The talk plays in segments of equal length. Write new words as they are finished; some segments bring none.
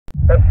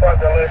That's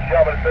 5 to list,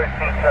 Java 13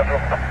 Central.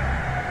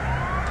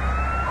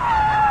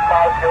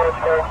 5 George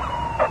K.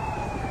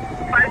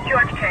 5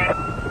 George K.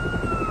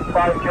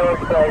 5 George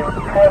K.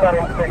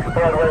 496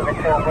 Broadway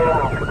between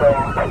Williams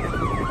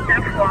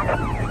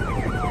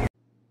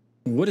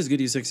and What is good,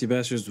 you sexy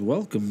bastards?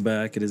 Welcome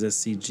back. It is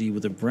SCG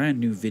with a brand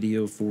new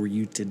video for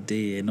you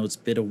today. I know it's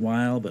been a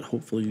while, but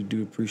hopefully you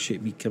do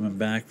appreciate me coming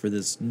back for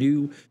this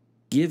new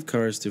give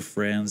cars to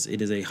friends.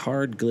 It is a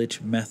hard glitch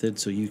method,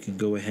 so you can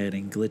go ahead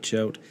and glitch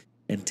out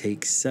and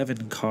take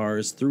 7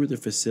 cars through the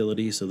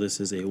facility. So this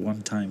is a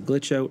one-time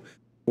glitch out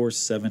for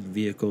 7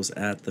 vehicles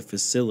at the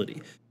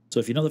facility. So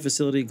if you know the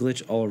facility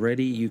glitch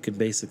already, you can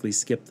basically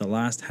skip the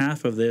last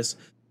half of this,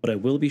 but I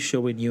will be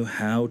showing you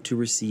how to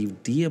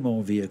receive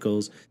DMO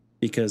vehicles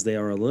because they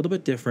are a little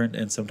bit different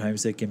and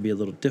sometimes they can be a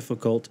little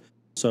difficult.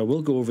 So I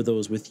will go over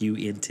those with you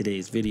in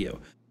today's video.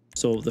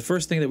 So the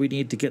first thing that we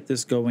need to get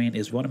this going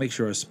is we want to make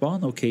sure our spawn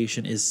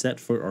location is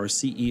set for our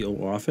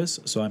CEO office.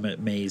 So I'm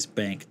at Maze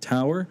Bank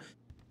Tower.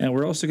 And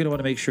we're also going to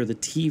want to make sure the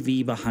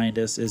TV behind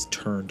us is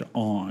turned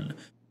on.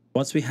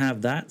 Once we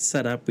have that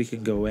set up, we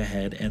can go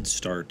ahead and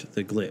start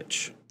the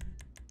glitch.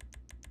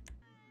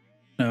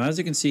 Now, as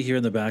you can see here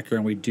in the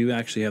background, we do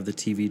actually have the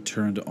TV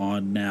turned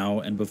on now.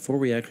 And before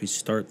we actually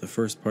start the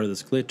first part of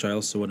this glitch, I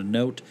also want to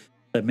note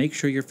that make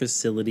sure your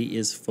facility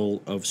is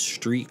full of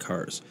street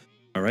cars.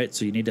 All right,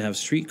 so you need to have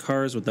street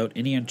cars without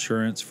any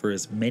insurance for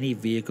as many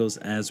vehicles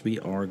as we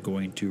are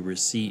going to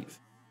receive.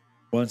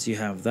 Once you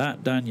have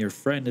that done, your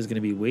friend is going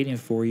to be waiting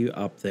for you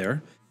up there.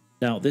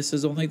 Now, this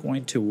is only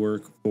going to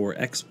work for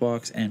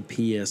Xbox and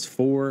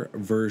PS4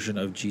 version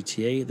of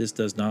GTA. This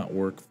does not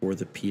work for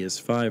the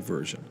PS5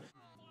 version.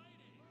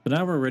 So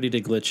now we're ready to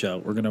glitch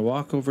out. We're going to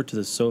walk over to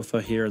the sofa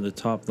here in the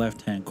top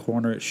left-hand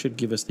corner. It should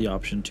give us the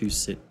option to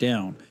sit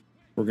down.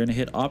 We're going to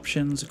hit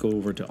options, go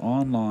over to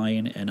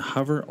online, and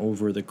hover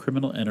over the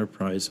Criminal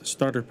Enterprise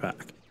Starter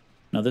Pack.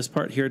 Now, this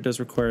part here does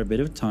require a bit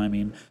of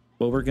timing.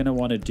 What we're going to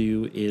want to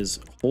do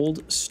is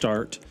hold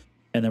start,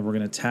 and then we're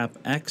going to tap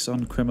X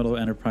on Criminal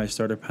Enterprise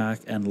Starter Pack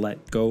and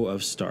let go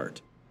of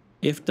start.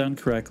 If done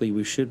correctly,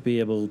 we should be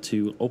able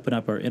to open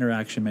up our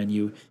interaction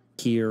menu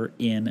here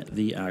in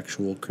the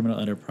actual Criminal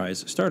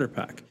Enterprise Starter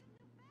Pack.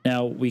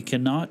 Now, we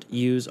cannot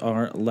use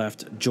our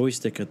left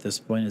joystick at this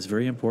point. It's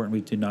very important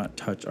we do not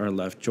touch our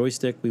left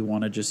joystick. We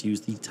want to just use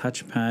the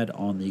touchpad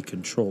on the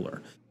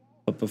controller.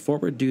 But before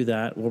we do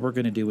that, what we're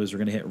going to do is we're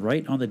going to hit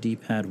right on the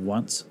D-pad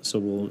once. So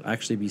we'll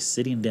actually be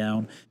sitting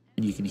down,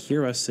 and you can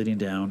hear us sitting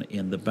down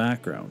in the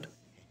background.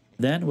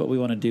 Then what we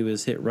want to do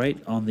is hit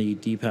right on the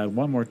D-pad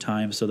one more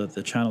time so that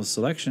the channel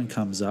selection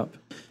comes up.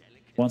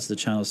 Once the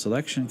channel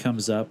selection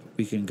comes up,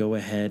 we can go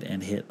ahead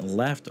and hit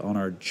left on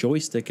our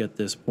joystick at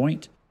this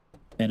point.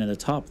 And in the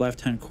top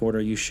left-hand corner,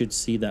 you should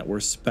see that we're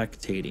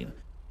spectating.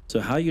 So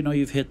how you know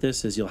you've hit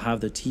this is you'll have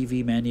the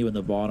TV menu in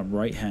the bottom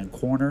right-hand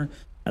corner.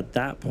 At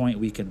that point,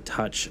 we can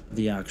touch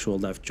the actual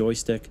left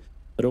joystick,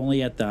 but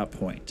only at that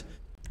point.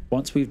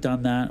 Once we've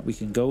done that, we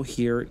can go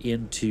here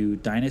into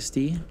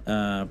Dynasty,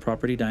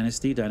 Property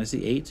Dynasty,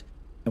 Dynasty 8,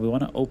 and we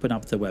want to open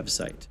up the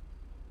website.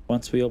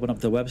 Once we open up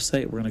the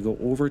website, we're going to go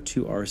over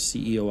to our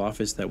CEO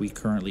office that we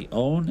currently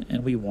own,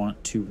 and we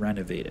want to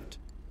renovate it.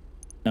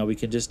 Now, we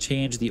can just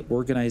change the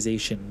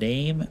organization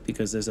name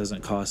because this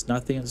doesn't cost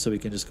nothing, so we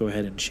can just go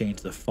ahead and change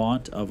the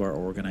font of our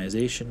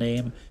organization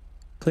name.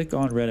 Click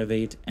on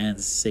renovate and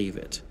save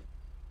it.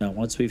 Now,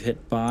 once we've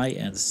hit buy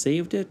and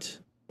saved it,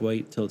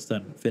 wait till it's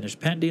done, finish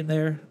pending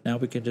there. Now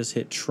we can just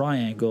hit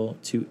triangle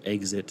to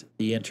exit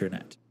the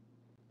internet.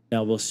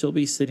 Now, we'll still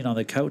be sitting on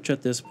the couch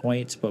at this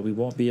point, but we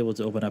won't be able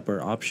to open up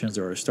our options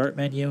or our start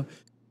menu.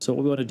 So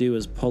what we want to do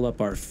is pull up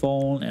our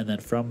phone, and then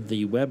from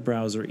the web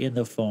browser in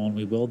the phone,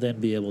 we will then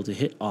be able to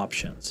hit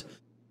options.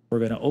 We're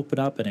going to open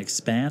up and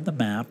expand the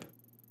map.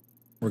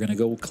 We're going to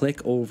go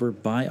click over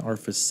by our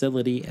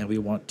facility, and we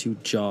want to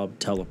job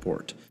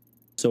teleport.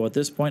 So at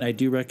this point, I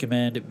do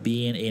recommend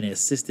being in an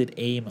assisted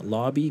aim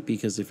lobby,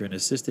 because if you're in an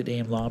assisted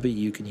aim lobby,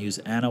 you can use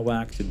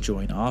Anahuac to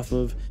join off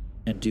of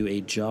and do a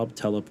job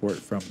teleport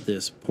from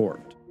this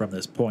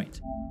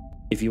point.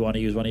 If you want to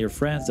use one of your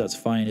friends, that's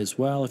fine as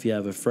well. If you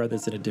have a friend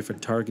that's in a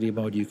different targeting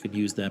mode, you can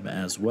use them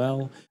as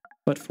well.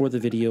 But for the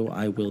video,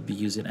 I will be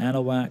using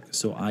Anahuac.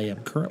 So I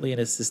am currently in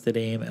assisted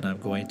aim, and I'm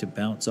going to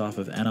bounce off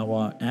of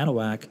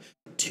Anahuac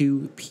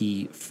to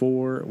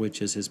P4,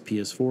 which is his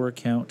PS4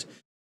 account.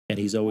 And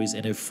he's always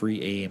in a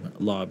free aim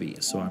lobby.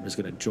 So I'm just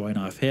going to join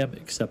off him,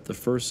 accept the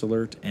first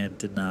alert, and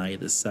deny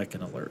the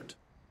second alert.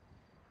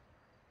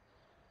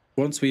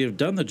 Once we have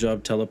done the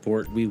job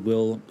teleport, we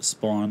will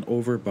spawn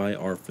over by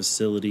our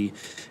facility.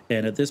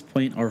 And at this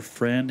point, our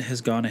friend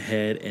has gone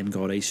ahead and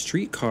got a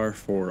streetcar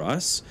for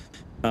us.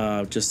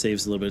 Just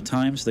saves a little bit of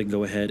time, so they can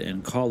go ahead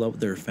and call out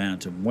their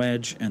Phantom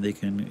Wedge, and they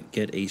can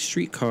get a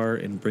streetcar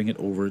and bring it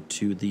over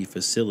to the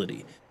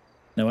facility.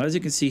 Now, as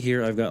you can see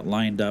here, I've got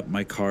lined up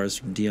my cars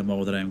from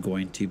DMO that I'm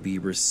going to be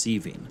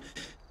receiving.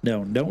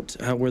 Now, note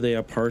how where they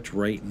are parked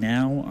right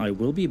now. I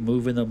will be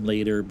moving them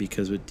later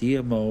because with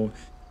DMO,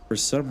 for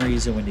some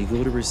reason, when you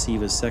go to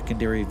receive a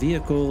secondary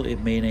vehicle,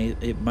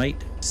 it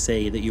might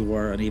say that you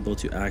are unable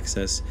to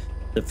access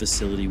the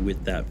facility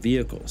with that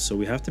vehicle. So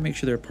we have to make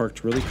sure they're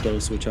parked really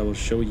close, which I will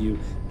show you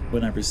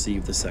when I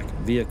receive the second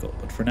vehicle.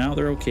 But for now,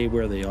 they're okay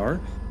where they are.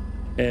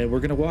 And we're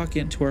going to walk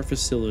into our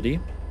facility,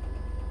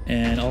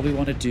 and all we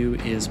want to do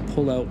is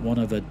pull out one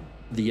of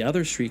the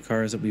other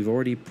streetcars that we've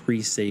already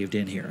pre-saved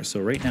in here. So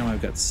right now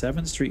I've got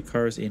 7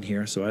 streetcars in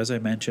here. So as I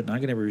mentioned, I'm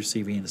going to be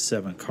receiving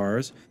 7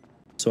 cars.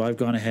 So I've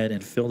gone ahead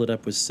and filled it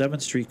up with 7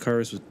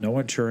 streetcars with no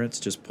insurance,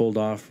 just pulled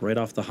off right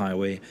off the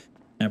highway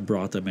and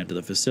brought them into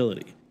the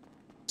facility.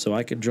 So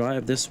I can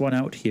drive this one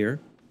out here.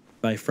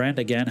 My friend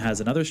again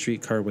has another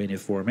streetcar waiting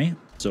for me.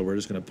 So we're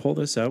just going to pull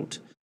this out.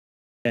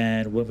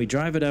 And when we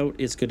drive it out,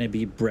 it's going to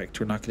be bricked.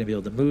 We're not going to be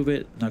able to move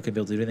it, not going to be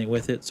able to do anything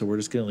with it. So we're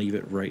just going to leave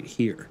it right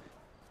here.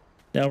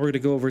 Now we're going to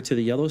go over to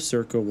the yellow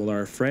circle while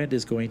our friend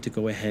is going to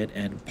go ahead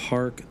and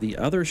park the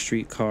other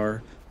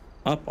streetcar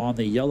up on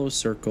the yellow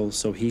circle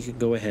so he can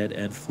go ahead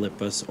and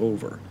flip us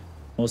over.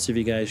 Most of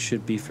you guys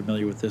should be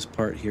familiar with this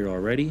part here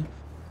already.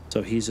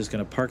 So he's just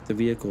going to park the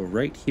vehicle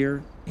right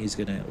here. He's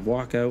going to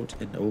walk out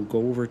and go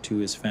over to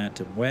his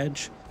Phantom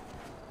Wedge.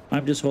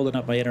 I'm just holding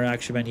up my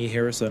interaction menu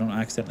here so I don't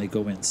accidentally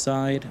go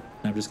inside.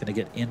 I'm just going to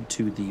get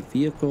into the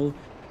vehicle.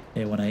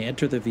 And when I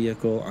enter the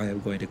vehicle, I am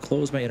going to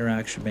close my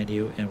interaction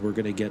menu and we're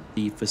going to get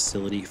the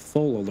facility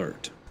full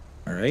alert.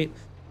 All right.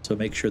 So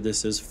make sure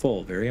this is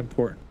full. Very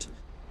important.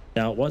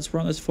 Now, once we're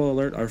on this full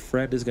alert, our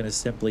friend is going to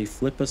simply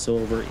flip us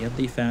over in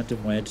the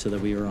Phantom Wedge so that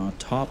we are on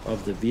top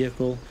of the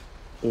vehicle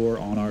or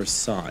on our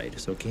side.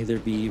 So it can either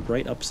be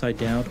right upside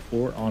down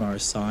or on our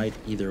side,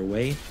 either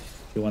way.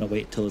 You want to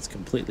wait till it's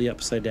completely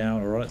upside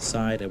down or on its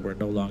side and we're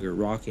no longer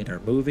rocking or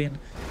moving.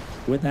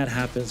 When that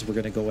happens, we're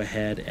going to go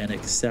ahead and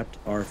accept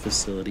our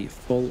facility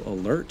full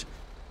alert.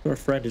 So our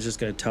friend is just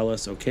going to tell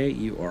us, okay,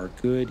 you are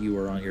good, you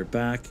are on your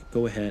back,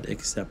 go ahead,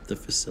 accept the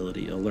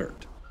facility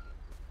alert.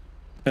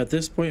 At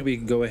this point, we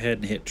can go ahead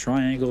and hit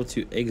triangle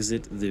to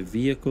exit the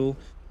vehicle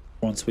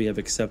once we have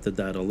accepted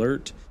that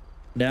alert.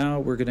 Now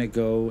we're going to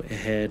go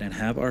ahead and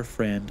have our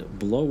friend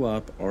blow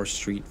up our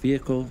street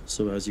vehicle.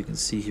 So as you can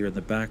see here in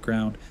the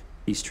background,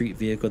 the street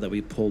vehicle that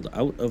we pulled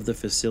out of the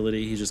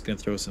facility, he's just going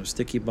to throw some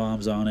sticky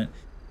bombs on it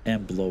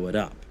and blow it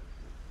up.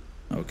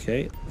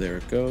 Okay, there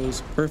it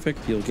goes.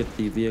 Perfect. You'll get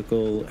the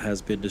vehicle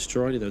has been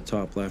destroyed in the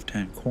top left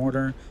hand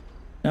corner.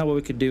 Now what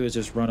we can do is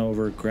just run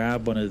over,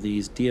 grab one of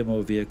these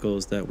DMO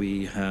vehicles that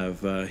we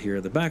have here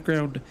in the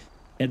background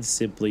and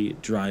simply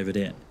drive it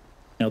in.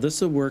 Now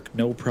this will work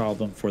no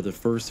problem for the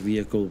first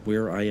vehicle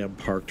where I am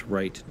parked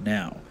right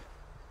now.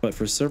 But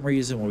for some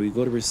reason, when we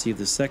go to receive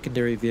the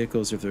secondary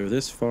vehicles, if they're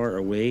this far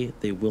away,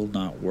 they will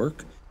not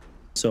work.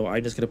 So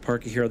I'm just going to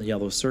park it here on the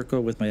yellow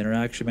circle with my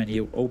interaction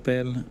menu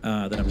open.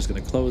 Then I'm just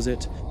going to close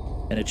it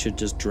and it should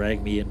just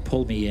drag me and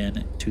pull me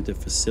in to the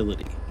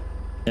facility.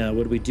 Now,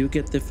 when we do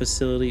get the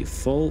facility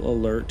full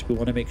alert, we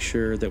want to make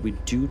sure that we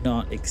do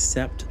not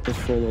accept the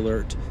full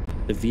alert.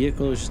 The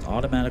vehicle is just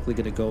automatically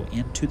going to go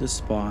into the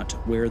spot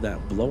where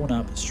that blown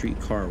up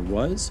streetcar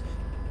was.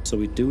 So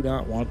we do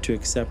not want to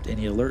accept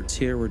any alerts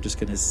here. We're just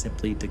going to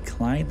simply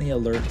decline the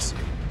alerts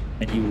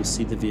and you will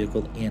see the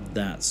vehicle in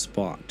that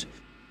spot.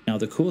 Now,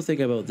 the cool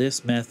thing about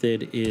this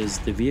method is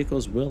the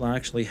vehicles will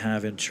actually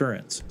have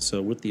insurance.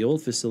 So with the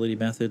old facility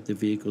method, the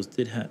vehicles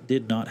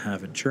did not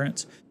have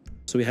insurance.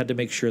 So we had to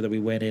make sure that we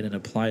went in and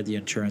applied the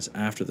insurance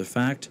after the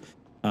fact.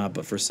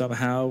 But for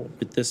somehow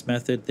with this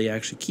method, they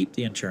actually keep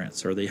the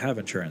insurance or they have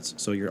insurance.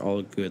 So you're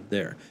all good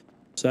there.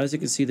 So as you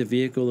can see, the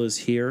vehicle is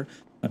here.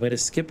 I'm going to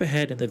skip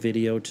ahead in the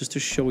video just to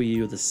show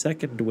you the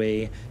second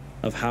way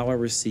of how I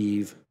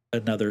receive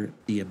another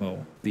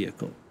DMO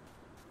vehicle.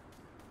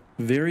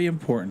 Very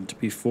important,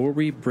 before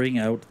we bring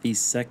out the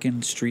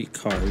second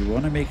streetcar, we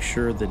want to make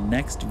sure the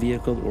next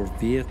vehicle or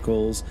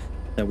vehicles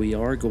that we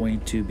are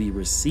going to be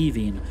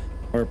receiving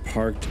are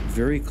parked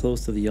very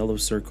close to the yellow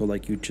circle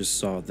like you just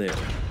saw there.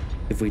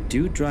 If we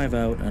do drive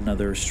out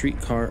another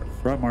streetcar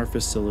from our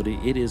facility,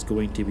 it is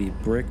going to be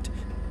bricked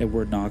and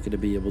we're not going to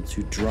be able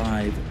to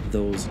drive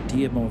those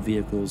DMO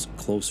vehicles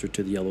closer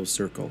to the yellow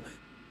circle.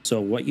 So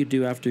what you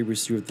do after you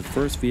receive the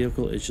first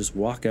vehicle is just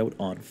walk out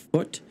on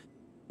foot,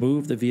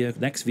 move the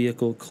next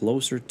vehicle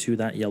closer to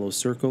that yellow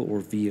circle or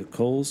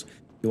vehicles.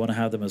 You want to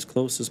have them as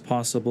close as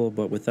possible,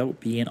 but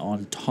without being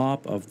on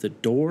top of the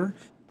door.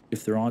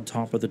 If they're on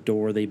top of the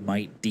door, they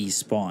might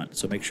despawn.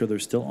 So make sure they're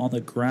still on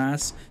the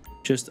grass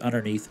just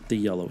underneath the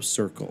yellow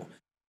circle.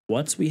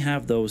 Once we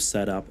have those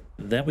set up,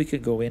 then we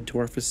can go into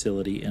our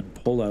facility and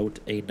pull out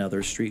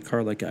another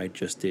streetcar like I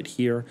just did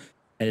here,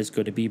 and it's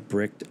going to be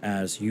bricked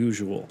as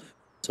usual.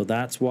 So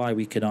that's why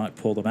we cannot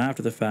pull them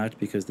after the fact,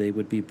 because they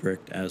would be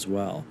bricked as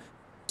well.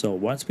 So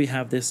once we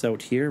have this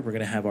out here, we're going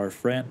to have our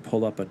friend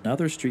pull up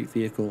another street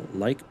vehicle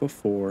like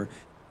before.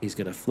 He's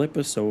going to flip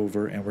us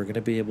over and we're going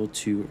to be able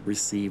to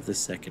receive the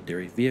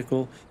secondary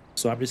vehicle.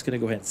 So I'm just going to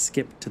go ahead and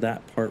skip to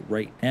that part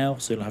right now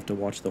so you don't have to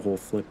watch the whole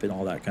flip and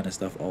all that kind of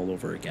stuff all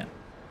over again.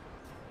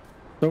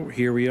 So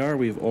here we are.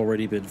 We've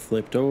already been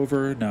flipped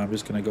over. Now I'm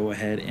just going to go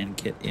ahead and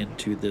get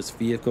into this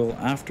vehicle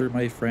after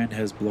my friend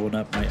has blown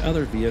up my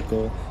other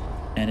vehicle.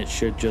 and it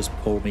should just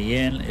pull me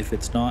in. If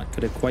it's not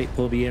going to quite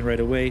pull me in right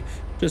away,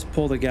 just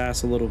pull the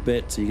gas a little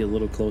bit so you get a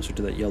little closer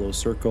to that yellow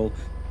circle.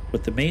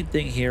 But the main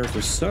thing here,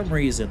 for some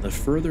reason, the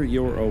further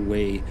you're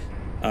away,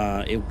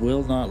 it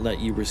will not let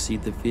you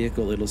receive the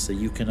vehicle. It'll say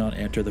you cannot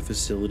enter the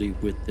facility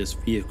with this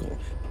vehicle.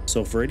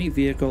 So for any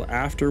vehicle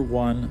after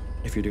 1,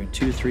 if you're doing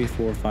 2, 3,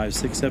 4, 5,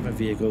 6, 7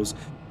 vehicles,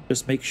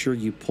 just make sure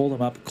you pull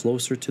them up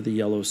closer to the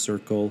yellow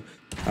circle.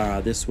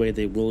 This way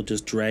they will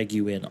just drag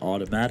you in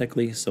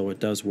automatically. So it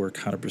does work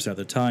 100% of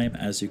the time.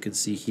 As you can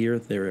see here,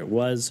 there it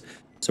was.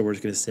 So we're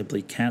just going to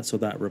simply cancel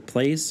that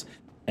replace,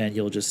 and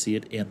you'll just see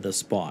it in the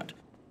spot.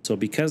 So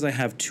because I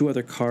have 2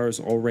 other cars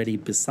already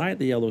beside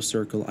the yellow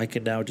circle, I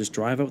can now just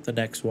drive out the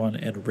next one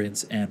and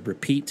rinse and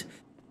repeat.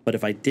 But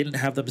if I didn't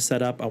have them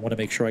set up, I want to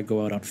make sure I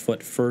go out on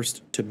foot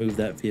first to move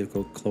that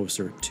vehicle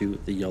closer to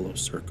the yellow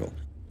circle.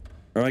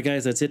 Alright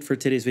guys, that's it for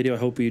today's video. I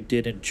hope you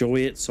did enjoy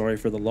it. Sorry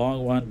for the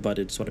long one, but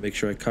I just want to make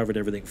sure I covered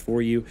everything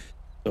for you.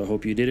 So I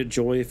hope you did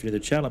enjoy. If you're new to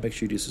the channel, make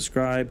sure you do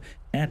subscribe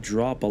and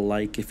drop a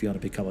like. If you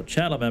want to become a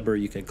channel member,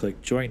 you can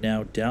click join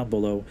now down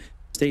below.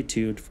 Stay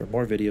tuned for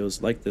more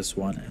videos like this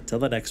one. Until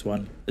the next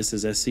one, this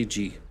is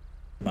SCG.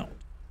 I'm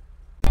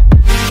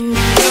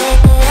out.